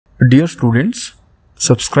Dear students,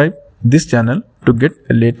 subscribe this channel to get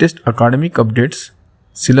latest academic updates,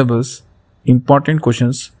 syllabus, important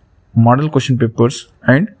questions, model question papers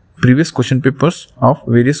and previous question papers of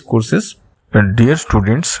various courses. Dear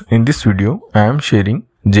students, in this video I am sharing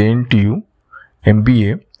JNTUH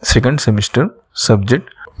MBA second semester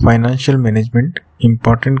subject Financial Management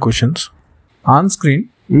important questions. On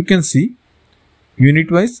screen you can see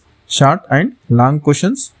unit-wise short and long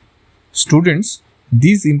questions. Students,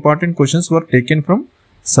 these important questions were taken from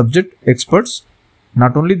subject experts.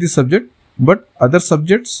 Not only this subject but other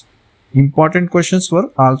subjects important questions were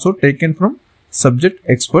also taken from subject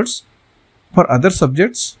experts. For other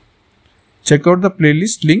subjects, check out the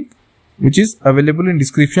playlist link which is available in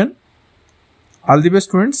description. All the best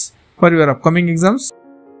students for your upcoming exams.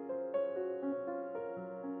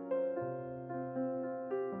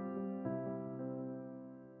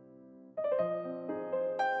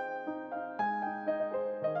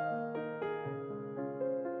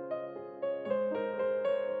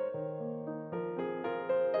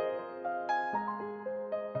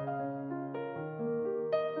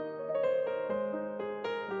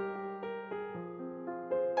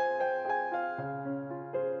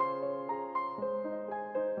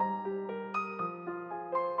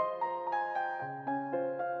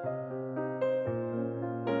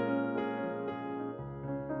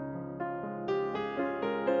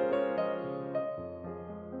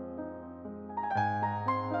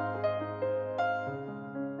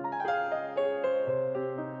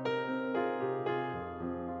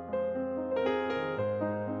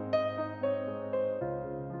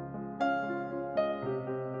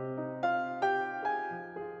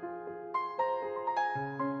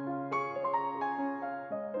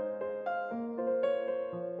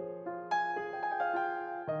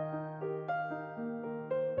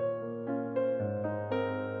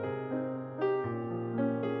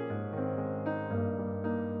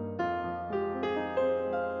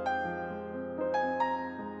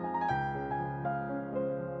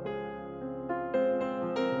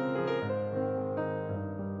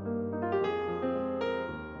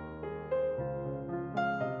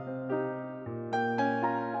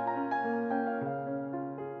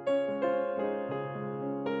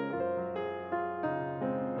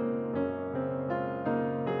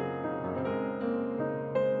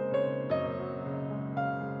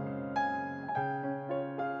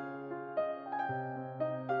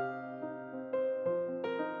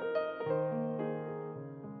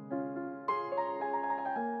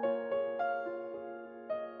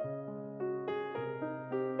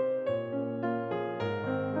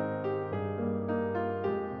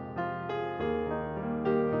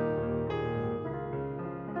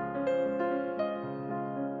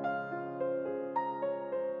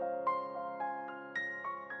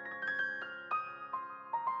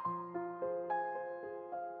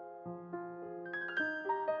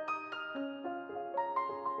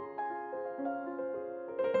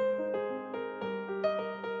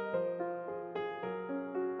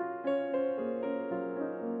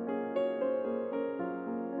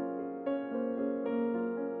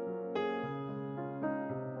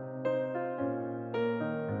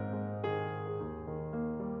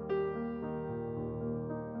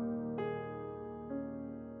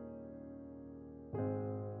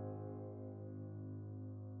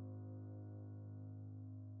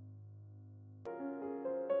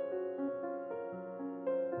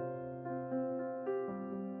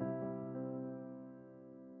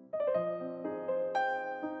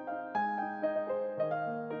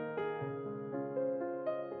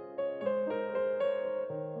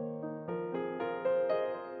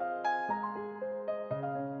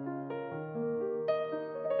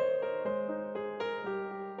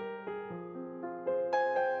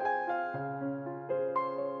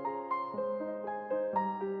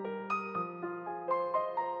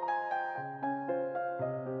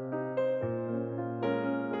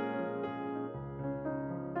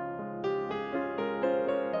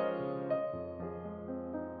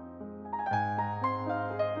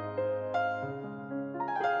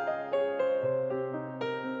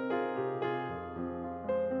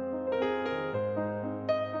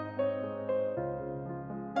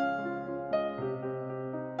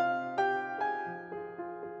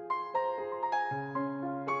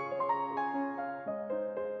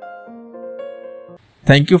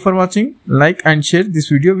 Thank you for watching. Like and share this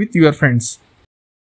video with your friends.